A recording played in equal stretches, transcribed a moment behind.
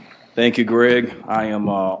Thank you, Greg. I am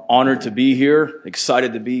honored to be here,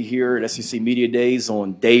 excited to be here at SEC Media Days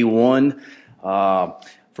on day one.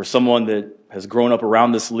 For someone that has grown up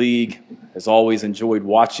around this league, has always enjoyed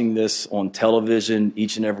watching this on television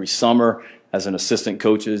each and every summer as an assistant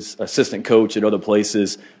coach at other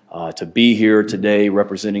places, to be here today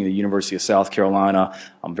representing the University of South Carolina.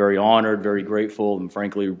 I'm very honored, very grateful, and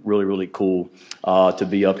frankly, really, really cool to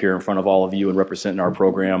be up here in front of all of you and representing our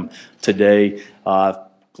program today.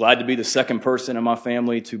 Glad to be the second person in my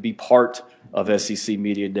family to be part of SEC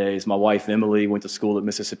Media Days. My wife, Emily, went to school at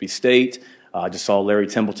Mississippi State. I just saw Larry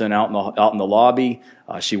Templeton out in the lobby.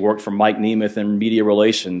 She worked for Mike Nemeth in media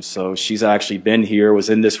relations, so she's actually been here, was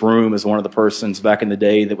in this room as one of the persons back in the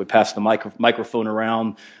day that would pass the microphone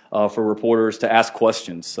around for reporters to ask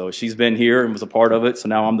questions. So she's been here and was a part of it, so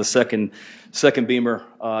now I'm the second beamer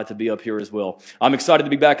to be up here as well. I'm excited to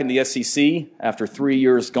be back in the SEC after 3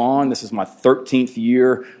 years gone. This is my 13th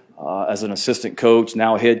year as an assistant coach,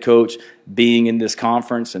 now head coach, being in this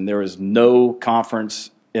conference, and there is no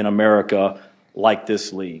conference in America like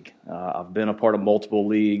this league. I've been a part of multiple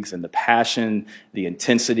leagues, and the passion, the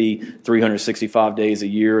intensity, 365 days a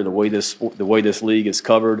year, the way this league is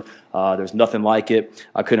covered, there's nothing like it.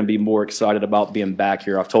 I couldn't be more excited about being back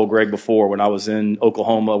here. I've told Greg before, when I was in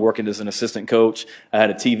Oklahoma working as an assistant coach, I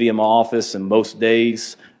had a TV in my office, and most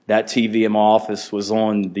days that TV in my office was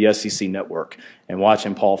on the SEC network, and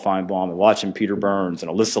watching Paul Feinbaum and watching Peter Burns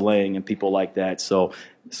and Alyssa Lang and people like that. So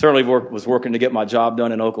certainly was working to get my job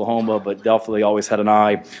done in Oklahoma, but definitely always had an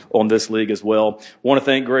eye on this league as well. Want to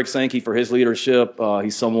thank Greg Sankey for his leadership.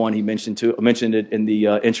 He's someone, he mentioned it in the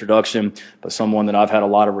introduction, but someone that I've had a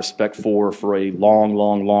lot of respect for a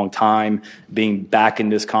long time. Being back in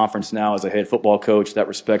this conference now as a head football coach, that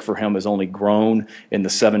respect for him has only grown in the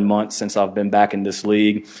 7 months since I've been back in this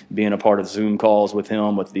league, being a part of Zoom calls with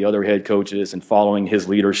him, with the other head coaches, and following his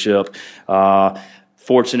leadership.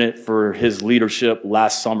 Fortunate for his leadership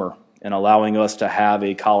last summer and allowing us to have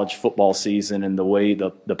a college football season and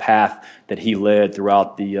the path that he led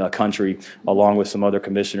throughout the country, along with some other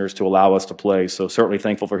commissioners, to allow us to play. So certainly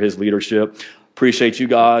thankful for his leadership. Appreciate you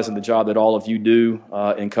guys and the job that all of you do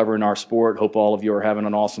in covering our sport. Hope all of you are having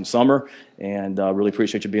an awesome summer, and really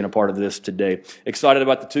appreciate you being a part of this today. Excited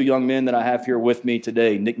about the two young men that I have here with me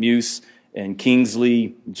today, Nick Muse and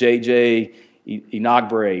Kingsley JJ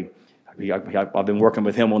Enagbre. I've been working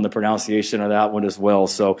with him on the pronunciation of that one as well.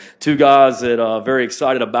 So two guys that very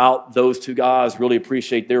excited about those two guys. Really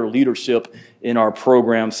appreciate their leadership in our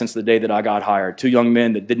program since the day that I got hired. Two young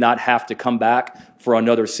men that did not have to come back for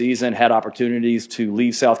another season, had opportunities to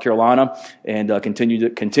leave South Carolina and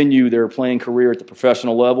continue their playing career at the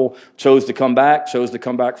professional level. Chose to come back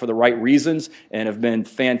for the right reasons, and have been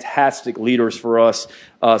fantastic leaders for us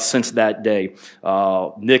since that day.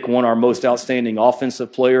 Nick won our most outstanding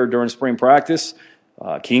offensive player during spring practice.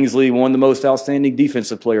 Kingsley won the most outstanding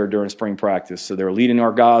defensive player during spring practice. So they're leading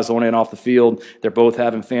our guys on and off the field. They're both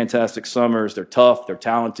having fantastic summers. They're tough, they're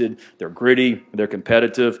talented, they're gritty, they're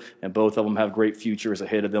competitive, and both of them have great futures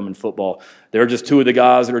ahead of them in football. They're just two of the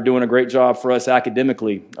guys that are doing a great job for us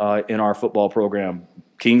academically in our football program.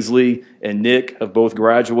 Kingsley and Nick have both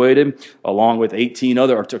graduated, along with 18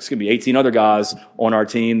 other guys on our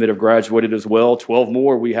team that have graduated as well. 12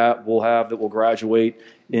 more we'll have that will graduate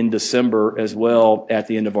in December as well at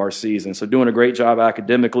the end of our season. So doing a great job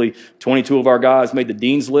academically. 22 of our guys made the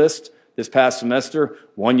dean's list this past semester.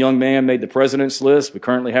 One young man made the president's list. We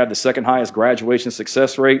currently have the second highest graduation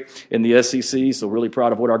success rate in the SEC, so really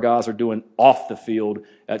proud of what our guys are doing off the field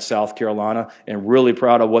at South Carolina, and really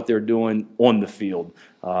proud of what they're doing on the field.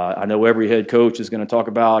 I know every head coach is going to talk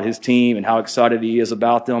about his team and how excited he is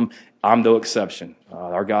about them. I'm no exception.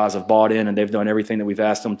 Our guys have bought in, and they've done everything that we've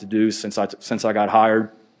asked them to do since I got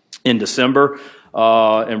hired in December.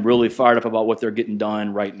 And really fired up about what they're getting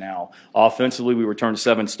done right now. Offensively, we returned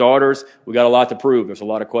 7 starters. We got a lot to prove. There's a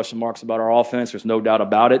lot of question marks about our offense. There's no doubt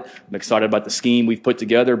about it. I'm excited about the scheme we've put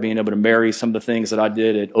together, being able to marry some of the things that I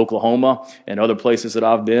did at Oklahoma and other places that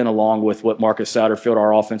I've been, along with what Marcus Satterfield,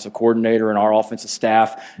 our offensive coordinator, and our offensive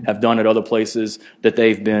staff have done at other places that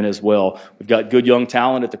they've been as well. We've got good young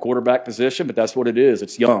talent at the quarterback position, but that's what it is.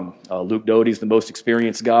 It's young. Luke Doty's the most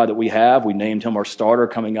experienced guy that we have. We named him our starter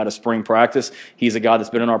coming out of spring practice. He's a guy that's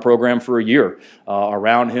been in our program for a year.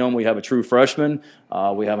 Around him, we have a true freshman.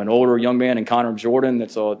 We have an older young man in Connor Jordan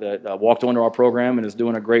that walked onto our program and is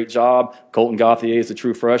doing a great job. Colton Gauthier is the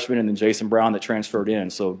true freshman, and then Jason Brown that transferred in.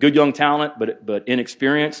 So good young talent, but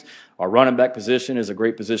inexperienced. Our running back position is a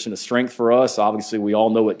great position of strength for us. Obviously, we all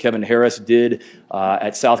know what Kevin Harris did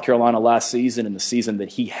at South Carolina last season and the season that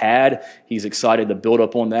he had. He's excited to build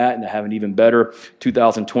up on that and to have an even better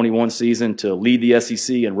 2021 season, to lead the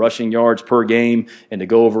SEC in rushing yards per game and to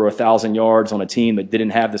go over 1,000 yards on a team that didn't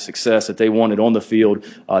have the success that they wanted on the field,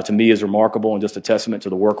 to me is remarkable and just a testament to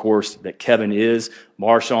the workhorse that Kevin is.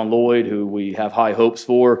 Marshawn Lloyd, who we have high hopes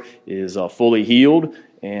for, is fully healed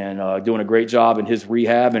and doing a great job in his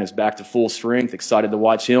rehab and is back to full strength. Excited to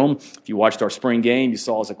watch him. If you watched our spring game, you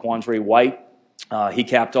saw Zaquandre White. He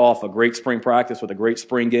capped off a great spring practice with a great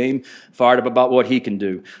spring game, fired up about what he can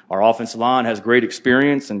do. Our offensive line has great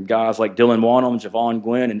experience, and guys like Dylan Wanham, Javon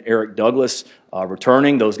Gwynn, and Eric Douglas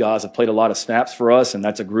returning. Those guys have played a lot of snaps for us, and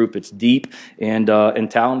that's a group that's deep and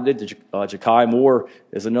talented. Ja'Kai Moore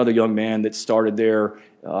is another young man that started there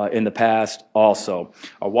in the past also.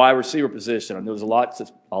 Our wide receiver position, and there's a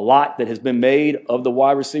lot that has been made of the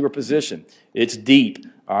wide receiver position. It's deep.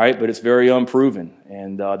 All right, but it's very unproven,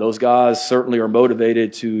 and those guys certainly are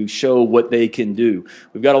motivated to show what they can do.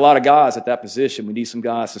 We've got a lot of guys at that position. We need some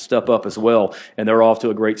guys to step up as well, and they're off to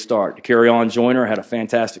a great start. Dakereon Joyner had a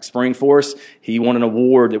fantastic spring for us. He won an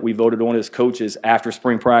award that we voted on as coaches after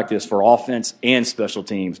spring practice for offense and special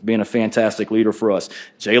teams, being a fantastic leader for us.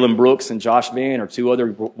 Jalen Brooks and Josh Vann are two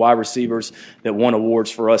other wide receivers that won awards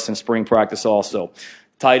for us in spring practice also.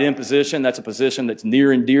 Tight end position, that's a position that's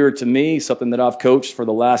near and dear to me, something that I've coached for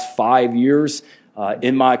the last 5 years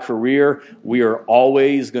in my career. We are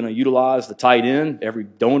always going to utilize the tight end. Every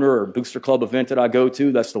donor or booster club event that I go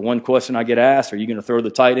to, that's the one question I get asked. Are you going to throw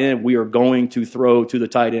the tight end? We are going to throw to the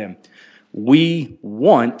tight end. We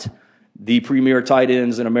want the premier tight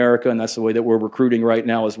ends in America, and that's the way that we're recruiting right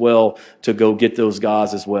now as well, to go get those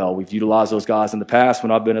guys as well. We've utilized those guys in the past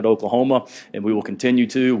when I've been at Oklahoma, and we will continue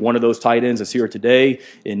to. One of those tight ends is here today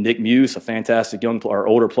in Nick Muse, a fantastic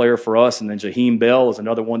older player for us, and then Jaheim Bell is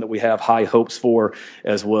another one that we have high hopes for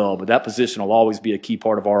as well. But that position will always be a key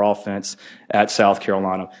part of our offense at South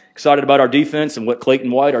Carolina. Excited about our defense and what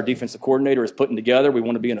Clayton White, our defensive coordinator, is putting together. We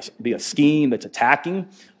want to be a scheme that's attacking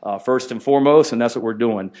first and foremost, and that's what we're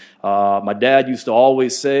doing. My dad used to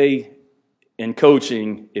always say in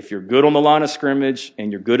coaching, if you're good on the line of scrimmage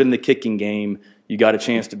and you're good in the kicking game, you got a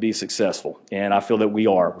chance to be successful. And I feel that we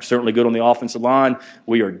are. We're certainly good on the offensive line.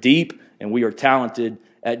 We are deep, and we are talented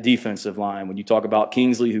at defensive line. When you talk about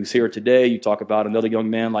Kingsley, who's here today, you talk about another young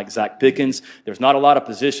man like Zach Pickens. There's not a lot of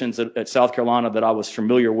positions at South Carolina that I was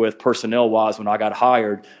familiar with personnel-wise when I got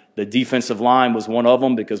hired. The defensive line was one of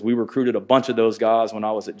them because we recruited a bunch of those guys when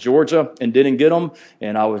I was at Georgia and didn't get them,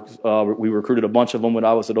 and we recruited a bunch of them when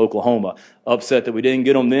I was at Oklahoma. Upset that we didn't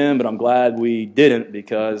get them then, but I'm glad we didn't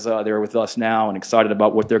because they're with us now and excited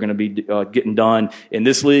about what they're going to be getting done. In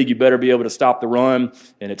this league, you better be able to stop the run,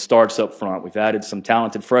 and it starts up front. We've added some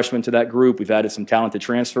talented freshmen to that group. We've added some talented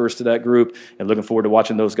transfers to that group, and looking forward to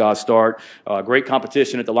watching those guys start. Great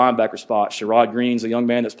competition at the linebacker spot. Sherrod Green's a young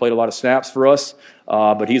man that's played a lot of snaps for us.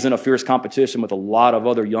 But he's in a fierce competition with a lot of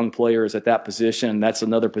other young players at that position. That's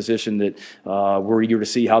another position that we're eager to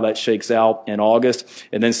see how that shakes out in August.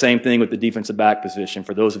 And then same thing with the defensive back position.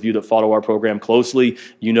 For those of you that follow our program closely,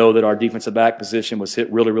 you know that our defensive back position was hit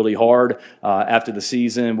really, really hard after the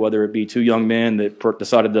season, whether it be two young men that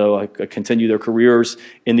decided to continue their careers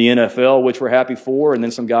in the NFL, which we're happy for, and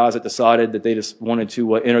then some guys that decided that they just wanted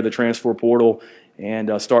to enter the transfer portal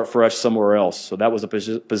and start fresh somewhere else. So that was a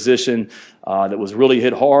position that was really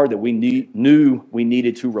hit hard that we knew we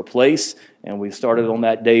needed to replace, and we started on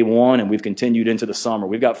that day one, and we've continued into the summer.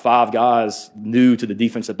 We've got 5 guys new to the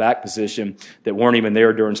defensive back position that weren't even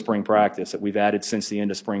there during spring practice that we've added since the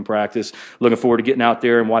end of spring practice. Looking forward to getting out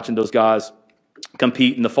there and watching those guys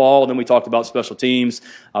compete in the fall. And then we talked about special teams.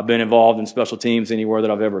 I've been involved in special teams anywhere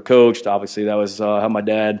that I've ever coached. Obviously, that was how my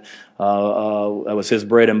dad, that was his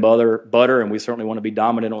bread and butter, and we certainly want to be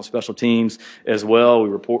dominant on special teams as well. We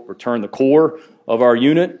return the core of our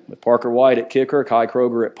unit with Parker White at kicker, Kai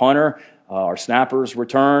Kroger at punter. Our snappers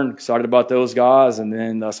return, excited about those guys, and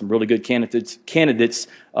then some really good candidates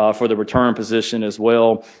for the return position as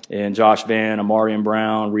well, and Josh Vann, Amarian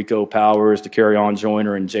Brown, Rico Powers, Dakereon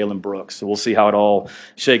Joyner, and Jalen Brooks. So we'll see how it all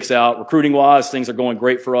shakes out. Recruiting-wise, things are going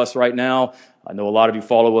great for us right now. I know a lot of you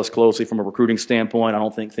follow us closely from a recruiting standpoint. I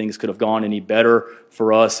don't think things could have gone any better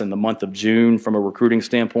for us in the month of June from a recruiting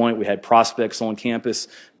standpoint. We had prospects on campus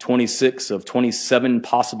 26 of 27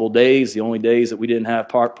 possible days. The only days that we didn't have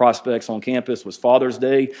prospects on campus was Father's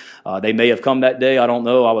Day. They may have come that day. I don't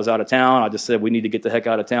know. I was out of town. I just said we need to get the heck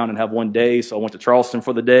out of town and have one day, so I went to Charleston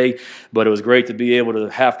for the day. But it was great to be able to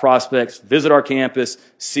have prospects visit our campus,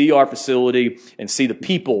 see our facility, and see the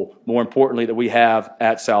people, more importantly, that we have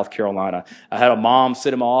at South Carolina. I had a mom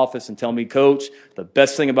sit in my office and tell me, Coach, the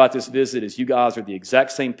best thing about this visit is you guys are the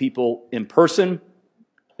exact same people in person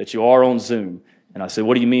that you are on Zoom. And I said,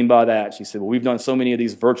 what do you mean by that? She said, well, we've done so many of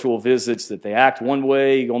these virtual visits that they act one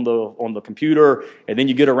way on the computer, and then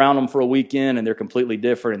you get around them for a weekend, and they're completely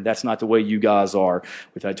different, and that's not the way you guys are.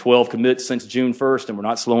 We've had 12 commits since June 1st, and we're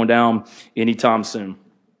not slowing down anytime soon.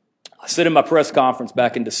 I said in my press conference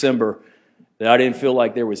back in December that I didn't feel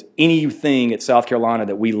like there was anything at South Carolina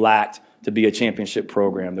that we lacked to be a championship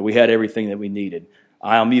program, that we had everything that we needed.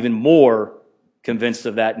 I am even more convinced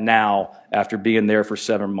of that now after being there for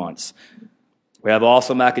 7 months. We have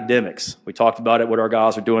awesome academics. We talked about it, what our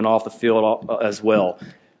guys are doing off the field as well.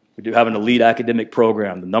 We do have an elite academic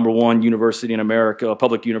program, the #1 university in America, a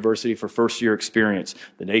public university for first-year experience,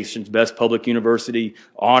 the nation's best public university,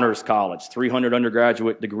 honors college, 300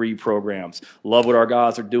 undergraduate degree programs. Love what our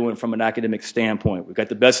guys are doing from an academic standpoint. We've got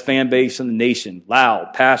the best fan base in the nation,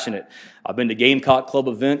 loud, passionate. I've been to Gamecock Club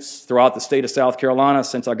events throughout the state of South Carolina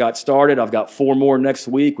since I got started. I've got 4 more next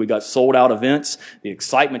week. We got sold-out events. The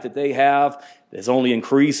excitement that they have has only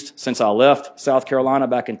increased since I left South Carolina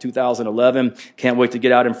back in 2011. Can't wait to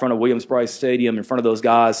get out in front of Williams-Brice Stadium, in front of those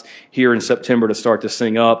guys here in September to start this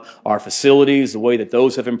thing up. Our facilities, the way that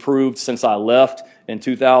those have improved since I left in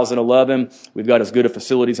 2011. We've got as good of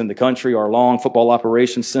facilities in the country. Our Long Football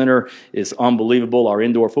Operations Center is unbelievable. Our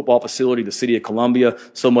indoor football facility, the City of Columbia,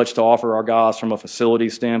 so much to offer our guys from a facility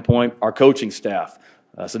standpoint. Our coaching staff,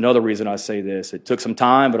 that's another reason I say this. It took some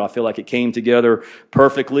time, but I feel like it came together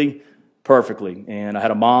perfectly. And I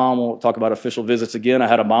had a mom, we'll talk about official visits again. I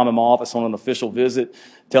had a mom in my office on an official visit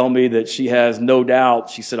tell me that she has no doubt.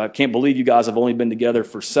 She said, I can't believe you guys have only been together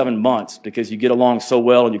for 7 months because you get along so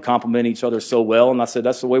well and you compliment each other so well. And I said,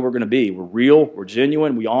 that's the way we're going to be. We're real, we're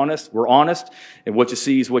genuine, we're honest, and what you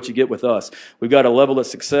see is what you get with us. We've got a level of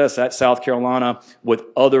success at South Carolina with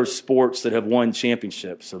other sports that have won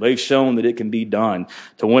championships. So they've shown that it can be done.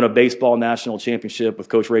 To win a baseball national championship with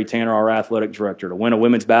Coach Ray Tanner, our athletic director, to win a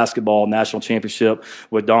women's basketball national championship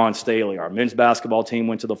with Dawn Staley. Our men's basketball team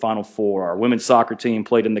went to the Final Four. Our women's soccer team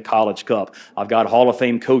played in the College Cup. I've got Hall of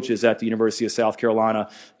Fame coaches at the University of South Carolina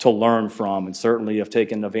to learn from, and certainly have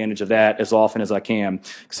taken advantage of that as often as I can.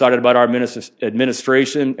 Excited about our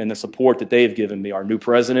administration and the support that they've given me. Our new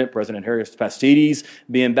president, President Harris Pastides,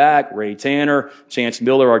 being back, Ray Tanner, Chance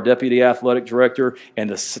Miller, our deputy athletic director, and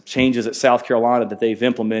the changes at South Carolina that they've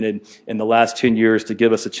implemented in the last 10 years to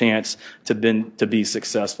give us a chance to be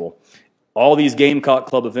successful. All these Gamecock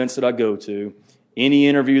Club events that I go to, any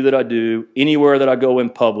interview that I do, anywhere that I go in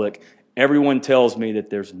public, everyone tells me that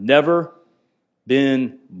there's never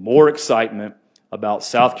been more excitement about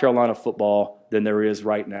South Carolina football than there is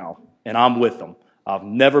right now. And I'm with them. I've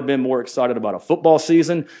never been more excited about a football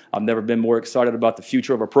season. I've never been more excited about the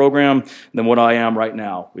future of a program than what I am right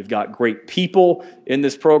now. We've got great people in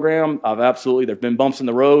this program. There've been bumps in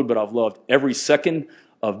the road, but I've loved every second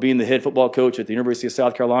of being the head football coach at the University of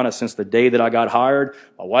South Carolina since the day that I got hired.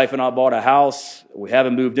 My wife and I bought a house. We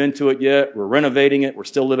haven't moved into it yet. We're renovating it. We're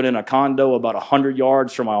still living in a condo about 100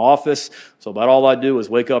 yards from my office. So about all I do is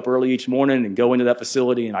wake up early each morning and go into that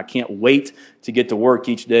facility, and I can't wait to get to work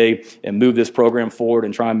each day and move this program forward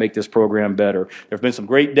and try and make this program better. There have been some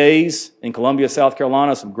great days in Columbia, South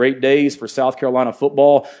Carolina, some great days for South Carolina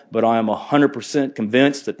football, but I am 100%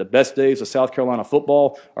 convinced that the best days of South Carolina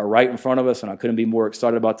football are right in front of us, and I couldn't be more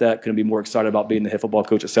excited about that. Couldn't be more excited about being the head football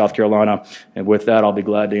coach at South Carolina. And with that, I'll be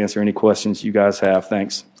glad to answer any questions you guys have.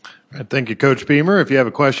 Thanks. All right, thank you, Coach Beamer. If you have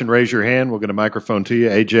a question, raise your hand. We'll get a microphone to you.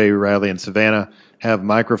 AJ, Riley, and Savannah have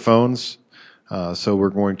microphones. So we're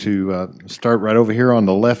going to start right over here on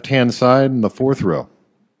the left-hand side in the 4th row.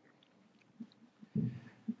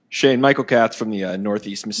 Shane, Michael Katz from the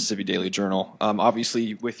Northeast Mississippi Daily Journal.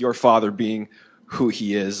 Obviously, with your father being who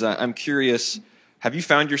he is, I'm curious, have you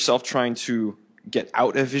found yourself trying to get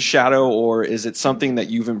out of his shadow, or is it something that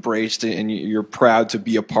you've embraced and you're proud to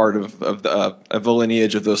be a part of the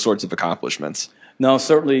lineage of those sorts of accomplishments? No,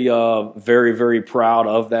 certainly very, very proud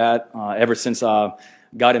of that. Ever since I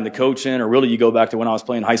got into coaching, or really you go back to when I was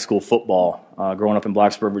playing high school football, growing up in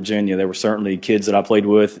Blacksburg, Virginia, there were certainly kids that I played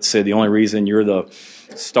with that said the only reason you're the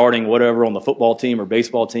starting whatever on the football team or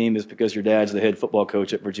baseball team is because your dad's the head football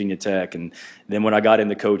coach at Virginia Tech. And then when I got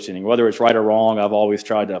into coaching, and whether it's right or wrong, I've always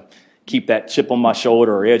tried to keep that chip on my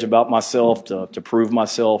shoulder or edge about myself to prove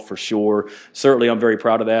myself for sure. Certainly I'm very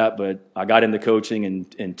proud of that, but I got into coaching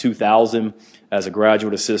in 2000 as a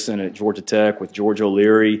graduate assistant at Georgia Tech with George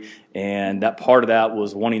O'Leary, and that part of that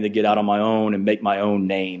was wanting to get out on my own and make my own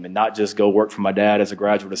name and not just go work for my dad as a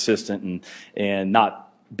graduate assistant and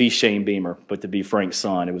not be Shane Beamer, but to be Frank's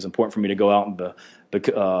son. It was important for me to go out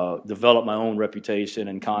and develop my own reputation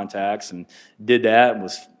and contacts, and did that.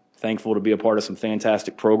 Was thankful to be a part of some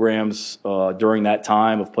fantastic programs during that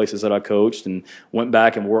time of places that I coached, and went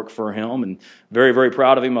back and worked for him, and very, very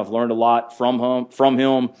proud of him. I've learned a lot from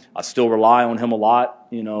him. I still rely on him a lot,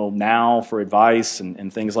 now for advice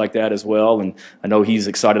and things like that as well. And I know he's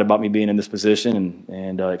excited about me being in this position,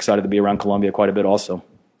 and excited to be around Columbia quite a bit also.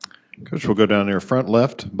 Coach, we'll go down there front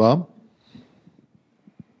left. Bob?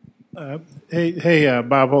 Hey,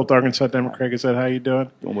 Bob Holt, Arkansas Democrat Gazette. How you doing?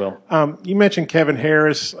 Doing well. You mentioned Kevin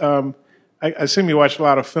Harris. I assume you watched a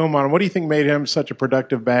lot of film on him. What do you think made him such a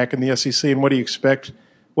productive back in the SEC, and what do you expect?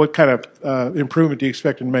 What kind of improvement do you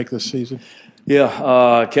expect him to make this season?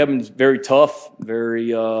 Yeah, Kevin's very tough,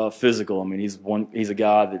 very physical. I mean, he's a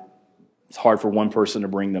guy that it's hard for one person to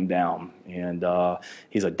bring them down. And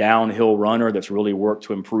he's a downhill runner that's really worked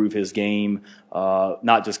to improve his game,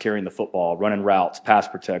 not just carrying the football, running routes, pass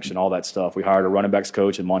protection, all that stuff. We hired a running backs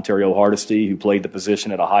coach in Montario Hardesty who played the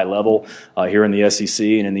position at a high level here in the SEC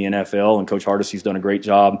and in the NFL. And Coach Hardesty's done a great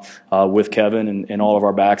job with Kevin and all of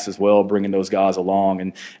our backs as well, bringing those guys along.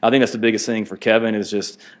 And I think that's the biggest thing for Kevin is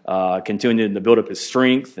just continuing to build up his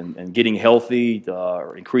strength and getting healthy,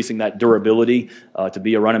 increasing that durability to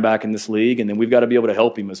be a running back in this league. And then we've got to be able to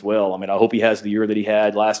help him as well. I mean, I hope he has the year that he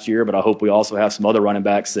had last year, but I hope we also have some other running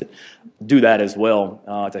backs that do that as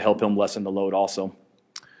well to help him lessen the load also.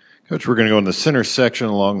 Coach, we're going to go in the center section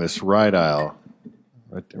along this right aisle,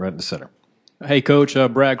 right in the center. Hey, Coach,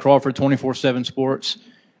 Brad Crawford, 24/7 Sports.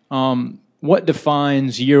 What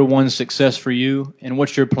defines year one success for you, and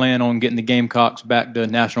what's your plan on getting the Gamecocks back to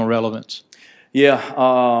national relevance? Yeah,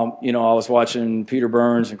 I was watching Peter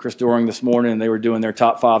Burns and Chris Doering this morning, and they were doing their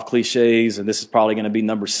top 5 cliches, and this is probably going to be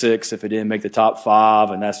number 6 if it didn't make the top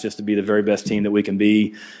 5, and that's just to be the very best team that we can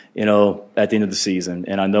be, at the end of the season.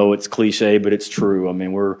 And I know it's cliche, but it's true. I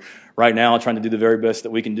mean, we're right now trying to do the very best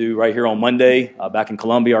that we can do right here on Monday, back in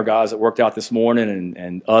Columbia, our guys that worked out this morning,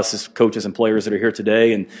 and us as coaches and players that are here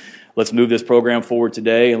today, and let's move this program forward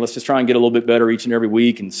today, and let's just try and get a little bit better each and every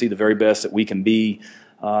week and see the very best that we can be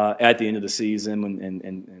at the end of the season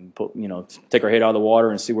and put, take our head out of the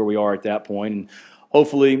water and see where we are at that point. And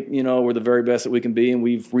hopefully, we're the very best that we can be and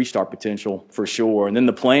we've reached our potential for sure. And then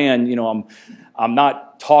the plan, I'm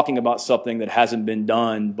not talking about something that hasn't been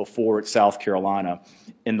done before at South Carolina.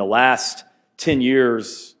 In the last 10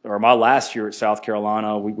 years, or my last year at South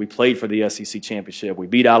Carolina, we played for the SEC championship. We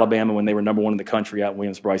beat Alabama when they were number 1 in the country at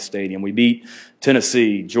Williams-Brice Stadium. We beat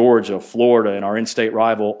Tennessee, Georgia, Florida, and our in-state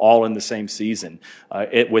rival all in the same season.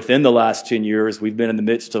 Within the last 10 years, we've been in the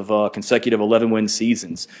midst of consecutive 11-win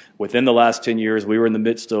seasons. Within the last 10 years, we were in the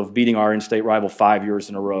midst of beating our in-state rival 5 years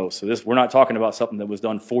in a row. So we're not talking about something that was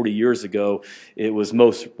done 40 years ago. It was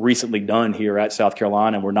most recently done here at South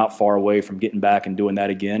Carolina, and we're not far away from getting back and doing that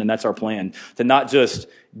again. And that's our plan, to not just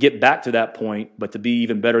get back to that point, but to be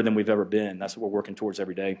even better than we've ever been. That's what we're working towards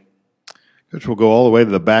every day. Coach, we'll go all the way to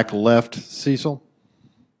the back left. Cecil?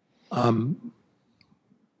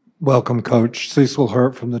 Welcome, Coach. Cecil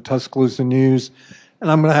Hurt from the Tuscaloosa News. And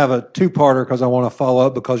I'm going to have a two-parter because I want to follow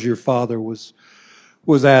up because your father was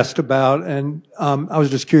asked about. And I was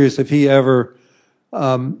just curious if he ever,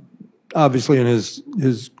 obviously in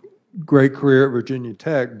his great career at Virginia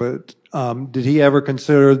Tech, but did he ever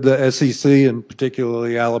consider the SEC and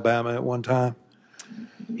particularly Alabama at one time?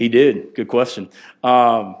 He did. Good question.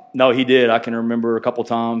 No, he did. I can remember a couple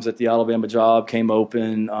times that the Alabama job came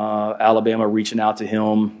open, Alabama reaching out to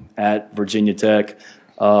him at Virginia Tech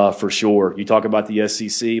for sure. You talk about the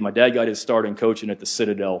SEC. My dad got his start in coaching at the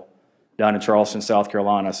Citadel down in Charleston, South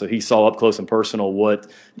Carolina. So he saw up close and personal what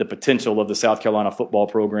the potential of the South Carolina football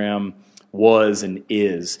program was and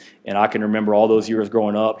is. And I can remember all those years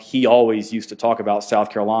growing up, he always used to talk about South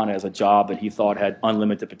Carolina as a job that he thought had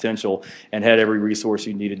unlimited potential and had every resource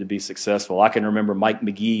he needed to be successful. I can remember Mike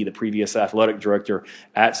McGee, the previous athletic director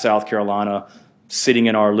at South Carolina, sitting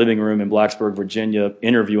in our living room in Blacksburg, Virginia,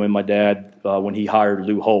 interviewing my dad when he hired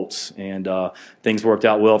Lou Holtz. And things worked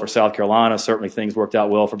out well for South Carolina. Certainly things worked out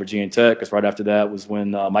well for Virginia Tech, because right after that was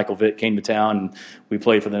when Michael Vick came to town and we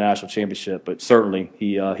played for the national championship. But certainly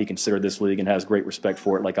he considered this league and has great respect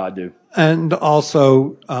for it like I do. And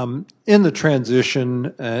also in the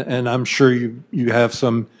transition, and I'm sure you have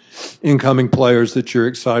some incoming players that you're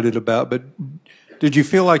excited about, but did you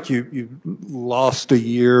feel like you lost a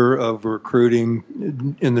year of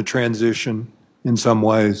recruiting in the transition in some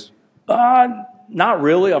ways? Not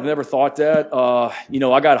really. I've never thought that.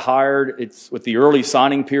 I got hired. It's with the early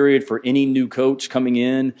signing period for any new coach coming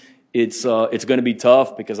in. It's going to be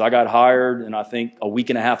tough because I got hired, and I think a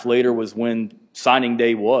week and a half later was when signing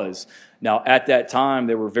day was. Now, at that time,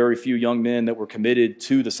 there were very few young men that were committed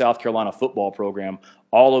to the South Carolina football program.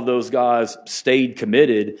 All of those guys stayed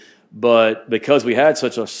committed, but because we had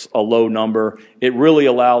such a low number, it really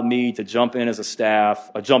allowed me to jump in as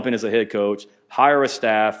a head coach, hire a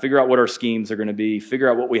staff, figure out what our schemes are going to be, figure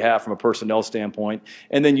out what we have from a personnel standpoint,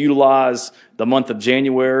 and then utilize the month of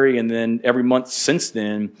January and then every month since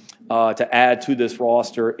then to add to this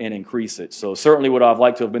roster and increase it. So certainly would I've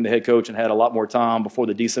liked to have been the head coach and had a lot more time before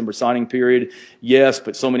the December signing period. Yes,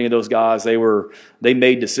 but so many of those guys, they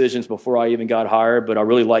made decisions before I even got hired, but I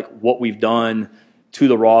really like what we've done to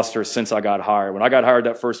the roster since I got hired. When I got hired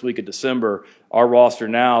that first week of December, our roster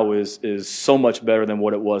now is so much better than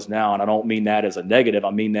what it was now. And I don't mean that as a negative.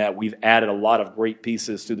 I mean that we've added a lot of great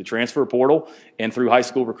pieces through the transfer portal and through high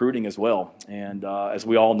school recruiting as well. And as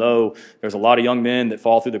we all know, there's a lot of young men that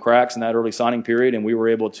fall through the cracks in that early signing period, and we were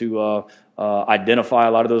able to identify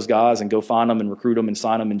a lot of those guys and go find them and recruit them and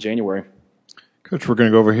sign them in January. Coach, we're going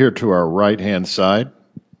to go over here to our right-hand side,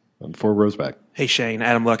 4 rows back. Hey, Shane.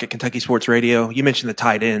 Adam Luck at Kentucky Sports Radio. You mentioned the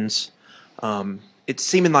tight ends. It's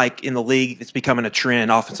seeming like in the league it's becoming a trend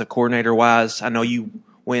offensive coordinator-wise. I know you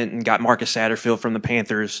went and got Marcus Satterfield from the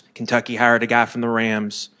Panthers. Kentucky hired a guy from the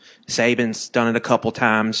Rams. Saban's done it a couple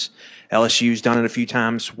times. LSU's done it a few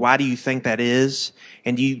times. Why do you think that is?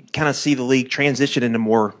 And do you kind of see the league transition into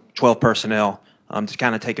more 12 personnel to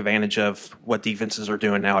kind of take advantage of what defenses are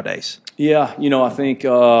doing nowadays? Yeah, I think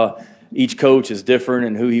each coach is different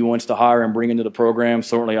in who he wants to hire and bring into the program.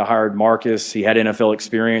 Certainly I hired Marcus. He had NFL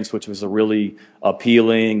experience, which was a really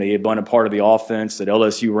appealing. They had been a part of the offense that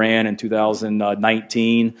LSU ran in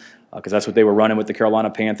 2019 because that's what they were running with the Carolina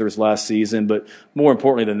Panthers last season. But more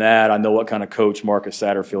importantly than that, I know what kind of coach Marcus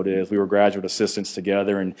Satterfield is. We were graduate assistants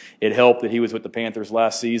together, and it helped that he was with the Panthers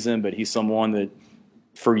last season, but he's someone that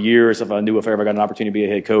for years, if I ever got an opportunity to be a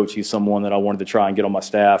head coach, he's someone that I wanted to try and get on my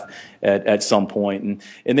staff at some point.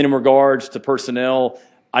 And then in regards to personnel,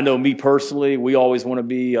 I know me personally, we always want to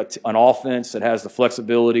be an offense that has the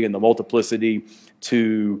flexibility and the multiplicity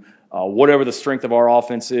to whatever the strength of our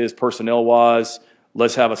offense is personnel-wise.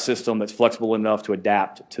 Let's have a system that's flexible enough to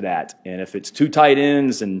adapt to that. And if it's 2 tight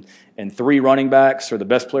ends and 3 running backs are the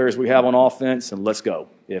best players we have on offense, then let's go.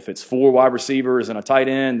 If it's 4 wide receivers and a tight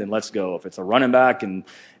end, then let's go. If it's a running back and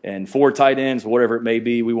 4 tight ends, whatever it may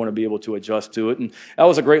be, we want to be able to adjust to it. And that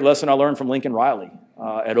was a great lesson I learned from Lincoln Riley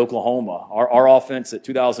at Oklahoma. Our offense in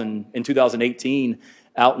 2018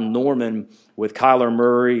 out in Norman with Kyler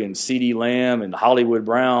Murray and CeeDee Lamb and Hollywood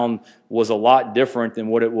Brown was a lot different than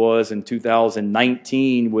what it was in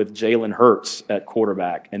 2019 with Jalen Hurts at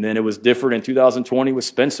quarterback. And then it was different in 2020 with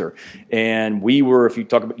Spencer. And we were, if you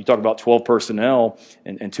talk about 12 personnel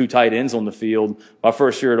and 2 tight ends on the field, my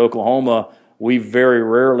first year at Oklahoma, we very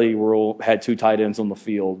rarely had 2 tight ends on the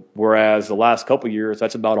field, whereas the last couple of years,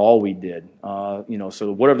 that's about all we did.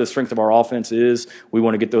 So whatever the strength of our offense is, we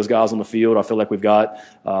want to get those guys on the field. I feel like we've got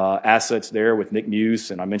assets there with Nick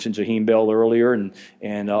Muse, and I mentioned Jaheim Bell earlier, and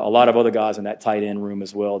a lot of other guys in that tight end room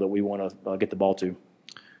as well that we want to get the ball to.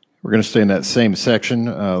 We're going to stay in that same section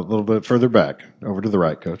a little bit further back. Over to the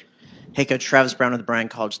right, Coach. Hey, Coach. Travis Brown of the Bryan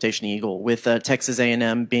College Station Eagle. With Texas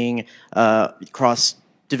A&M being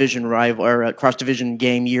cross-division rival or cross-division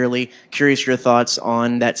game yearly, curious your thoughts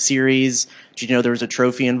on that series. Did you know there was a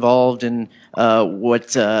trophy involved, and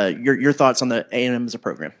what your thoughts on the A&M as a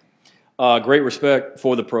program? Great respect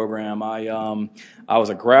for the program. I was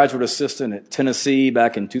a graduate assistant at Tennessee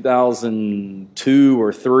back in 2002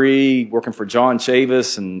 or 3, working for John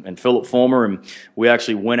Chavis and Philip Fulmer, and we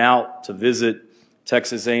actually went out to visit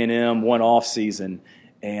Texas A&M one off season.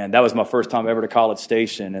 And that was my first time ever to College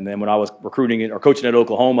Station. And then when I was recruiting or coaching at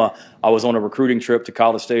Oklahoma, I was on a recruiting trip to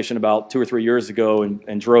College Station about 2 or 3 years ago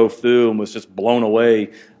and drove through and was just blown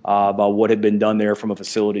away by what had been done there from a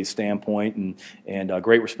facility standpoint. And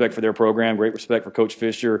great respect for their program, great respect for Coach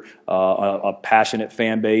Fisher, a passionate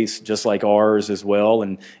fan base just like ours as well.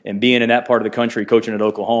 And being in that part of the country, coaching at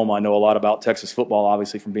Oklahoma, I know a lot about Texas football,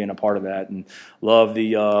 obviously, from being a part of that. And love the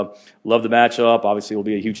matchup. Obviously, it will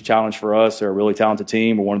be a huge challenge for us. They're a really talented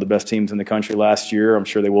team. We're one of the best teams in the country last year. I'm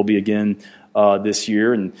sure they will be again this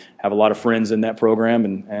year, and have a lot of friends in that program.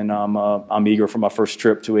 And I'm eager for my first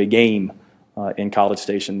trip to a game in College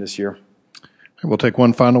Station this year. We'll take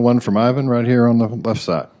one final one from Ivan right here on the left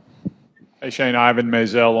side. Hey, Shane, Ivan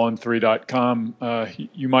Mazel on 3.com.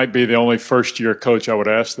 You might be the only first-year coach I would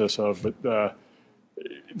ask this of, but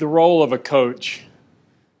the role of a coach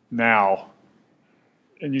now,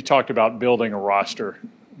 and you talked about building a roster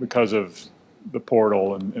because of the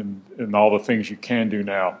portal and all the things you can do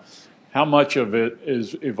now. How much of it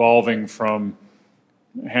is evolving from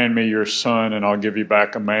hand me your son and I'll give you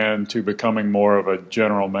back a man to becoming more of a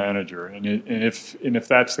general manager? And if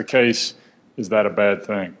that's the case, is that a bad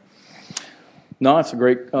thing? No, it's a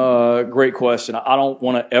great question. I don't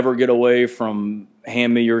want to ever get away from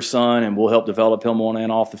hand me your son and we'll help develop him on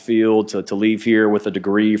and off the field to leave here with a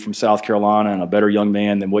degree from South Carolina and a better young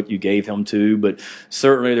man than what you gave him to. But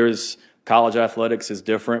certainly there's college athletics is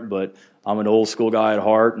different, but I'm an old school guy at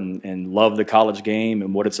heart and love the college game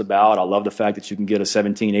and what it's about. I love the fact that you can get a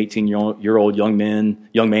 17, 18-year-old young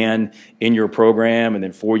man in your program, and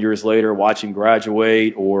then 4 years later watch him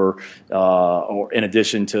graduate, or in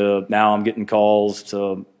addition to now I'm getting calls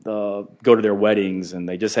to go to their weddings, and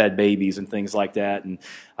they just had babies and things like that. And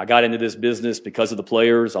I got into this business because of the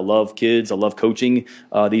players. I love kids. I love coaching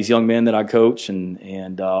these young men that I coach,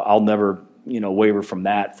 and I'll never waver from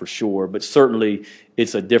that for sure. But certainly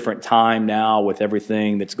it's a different time now with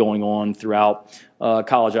everything that's going on throughout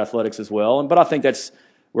college athletics as well. But I think that's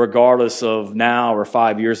regardless of now or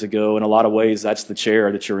 5 years ago. In a lot of ways, that's the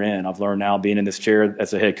chair that you're in. I've learned now being in this chair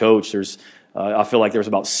as a head coach, I feel like there was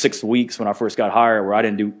about 6 weeks when I first got hired where I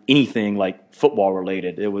didn't do anything like football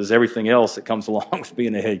related. It was everything else that comes along with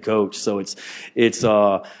being a head coach. So it's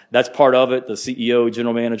that's part of it, the CEO,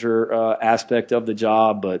 general manager aspect of the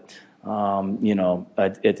job. But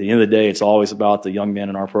at the end of the day, it's always about the young men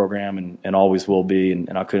in our program and always will be.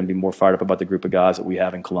 And I couldn't be more fired up about the group of guys that we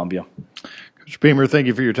have in Columbia. Coach Beamer, thank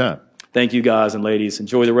you for your time. Thank you, guys and ladies.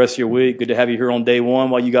 Enjoy the rest of your week. Good to have you here on day one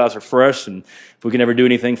while you guys are fresh. And if we can ever do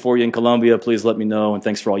anything for you in Columbia, please let me know. And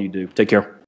thanks for all you do. Take care.